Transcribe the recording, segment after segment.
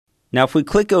Now if we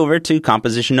click over to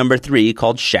composition number 3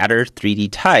 called Shatter 3D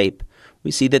Type,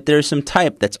 we see that there's some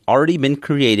type that's already been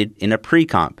created in a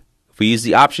pre-comp. If we use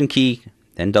the Option key,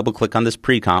 then double-click on this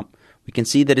pre-comp, we can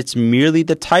see that it's merely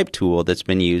the type tool that's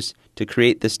been used to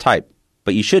create this type.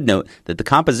 But you should note that the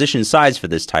composition size for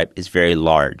this type is very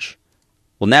large.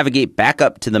 We'll navigate back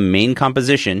up to the main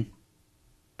composition.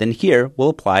 Then here we'll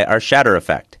apply our shatter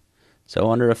effect. So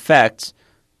under Effects,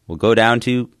 we'll go down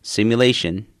to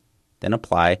Simulation, then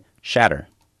apply Shatter.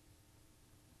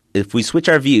 If we switch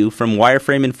our view from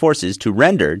wireframe and forces to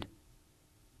rendered,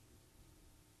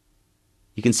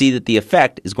 you can see that the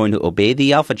effect is going to obey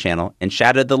the alpha channel and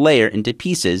shatter the layer into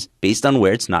pieces based on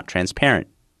where it's not transparent.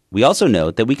 We also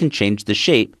note that we can change the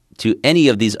shape to any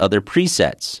of these other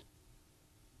presets.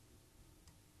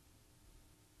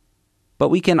 But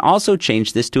we can also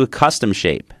change this to a custom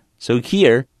shape. So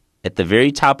here, at the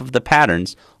very top of the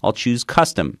patterns, I'll choose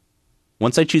Custom.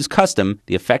 Once I choose Custom,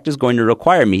 the effect is going to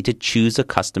require me to choose a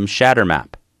custom shatter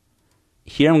map.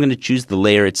 Here I'm going to choose the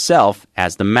layer itself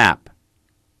as the map.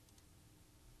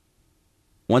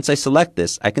 Once I select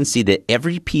this, I can see that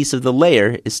every piece of the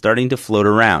layer is starting to float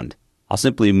around. I'll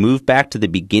simply move back to the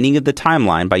beginning of the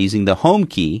timeline by using the Home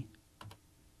key.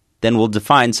 Then we'll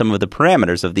define some of the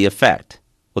parameters of the effect.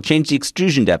 We'll change the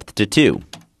extrusion depth to 2.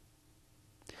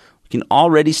 We can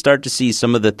already start to see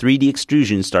some of the 3D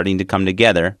extrusions starting to come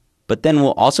together, but then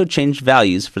we'll also change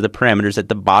values for the parameters at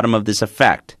the bottom of this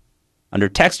effect. Under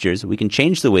Textures, we can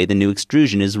change the way the new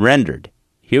extrusion is rendered.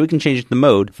 Here we can change the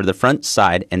mode for the front,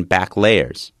 side, and back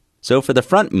layers. So for the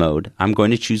front mode, I'm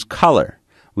going to choose Color.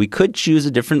 We could choose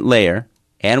a different layer,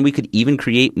 and we could even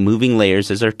create moving layers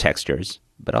as our textures,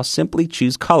 but I'll simply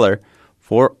choose Color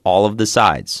for all of the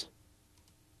sides.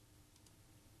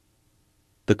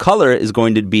 The color is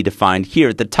going to be defined here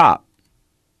at the top.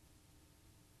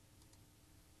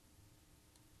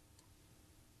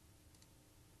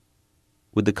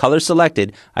 With the color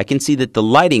selected, I can see that the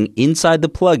lighting inside the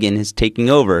plugin is taking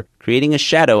over, creating a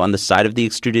shadow on the side of the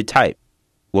extruded type.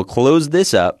 We'll close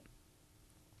this up,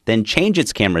 then change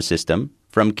its camera system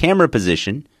from camera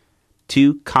position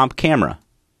to comp camera.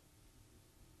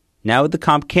 Now with the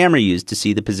comp camera used to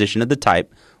see the position of the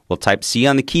type, we'll type C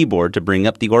on the keyboard to bring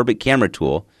up the orbit camera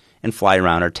tool and fly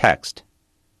around our text.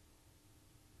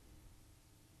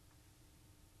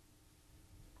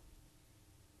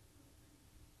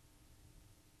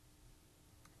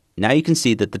 Now you can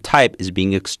see that the type is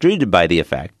being extruded by the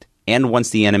effect, and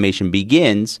once the animation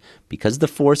begins, because the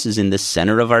force is in the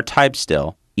center of our type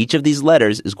still, each of these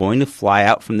letters is going to fly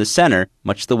out from the center,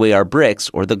 much the way our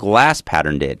bricks or the glass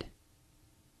pattern did.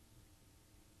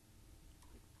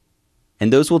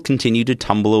 And those will continue to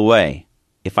tumble away.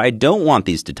 If I don't want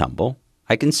these to tumble,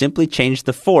 I can simply change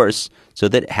the force so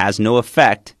that it has no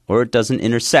effect or it doesn't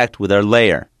intersect with our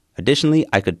layer. Additionally,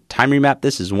 I could time remap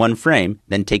this as one frame,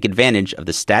 then take advantage of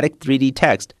the static 3D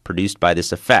text produced by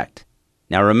this effect.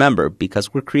 Now remember,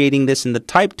 because we're creating this in the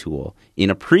Type tool, in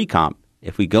a pre-comp,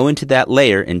 if we go into that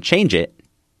layer and change it,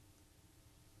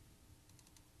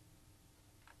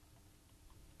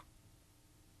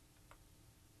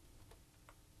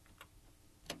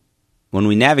 when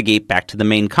we navigate back to the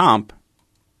main comp,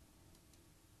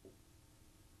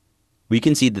 we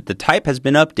can see that the type has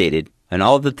been updated and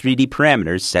all of the 3D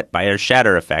parameters set by our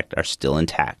shatter effect are still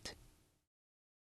intact.